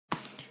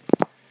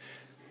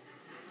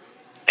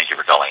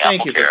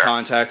Thank you for AppleCare.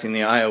 contacting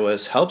the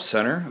iOS Help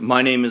Center.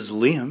 My name is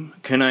Liam.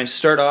 Can I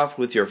start off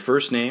with your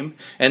first name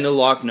and the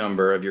lock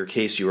number of your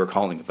case you are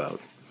calling about?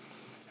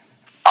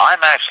 I'm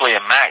actually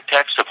in Mac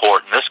tech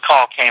support, and this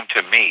call came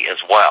to me as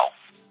well.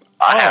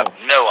 I have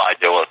no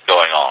idea what's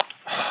going on.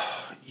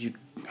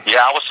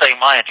 Yeah, I was saying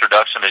my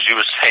introduction as you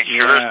were saying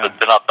yours, but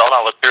then I thought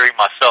I was hearing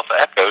myself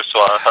echo, so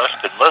I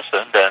hushed and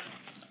listened, and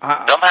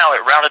somehow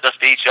it routed us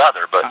to each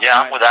other. But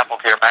I'm with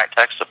AppleCare Mac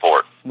tech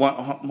support.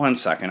 One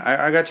second.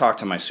 I got to talk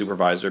to my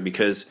supervisor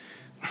because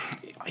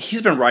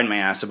he's been riding my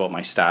ass about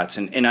my stats,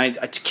 and I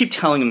keep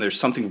telling him there's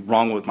something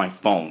wrong with my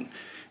phone.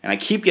 And I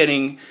keep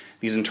getting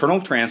these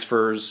internal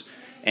transfers,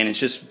 and it's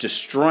just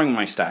destroying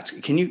my stats.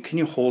 Can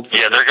you hold for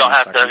they're gonna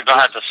have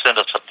to send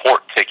a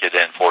support ticket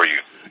in for you.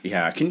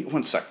 Yeah, can you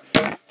 1 sec.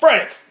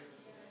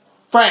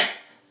 Frank!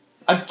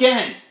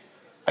 Again!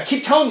 I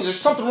keep telling you there's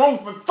something wrong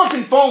with my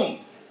fucking phone!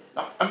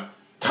 I'm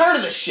tired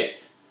of this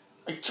shit!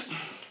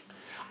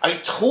 I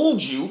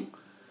told you...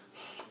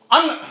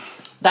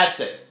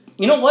 That's it.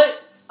 You know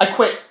what? I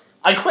quit.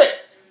 I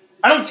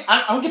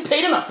don't get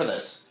paid enough for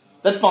this.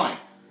 That's fine.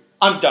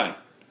 I'm done.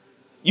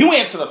 You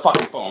answer the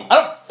fucking phone. I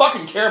don't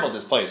fucking care about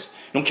this place.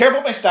 You don't care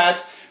about my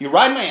stats. You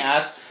ride my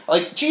ass.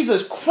 Like,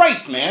 Jesus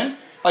Christ, man.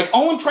 Like,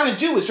 all I'm trying to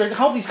do is try to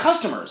help these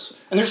customers.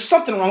 And there's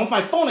something wrong with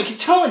my phone, I keep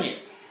telling you.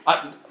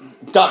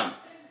 Done.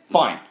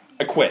 Fine.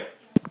 I quit.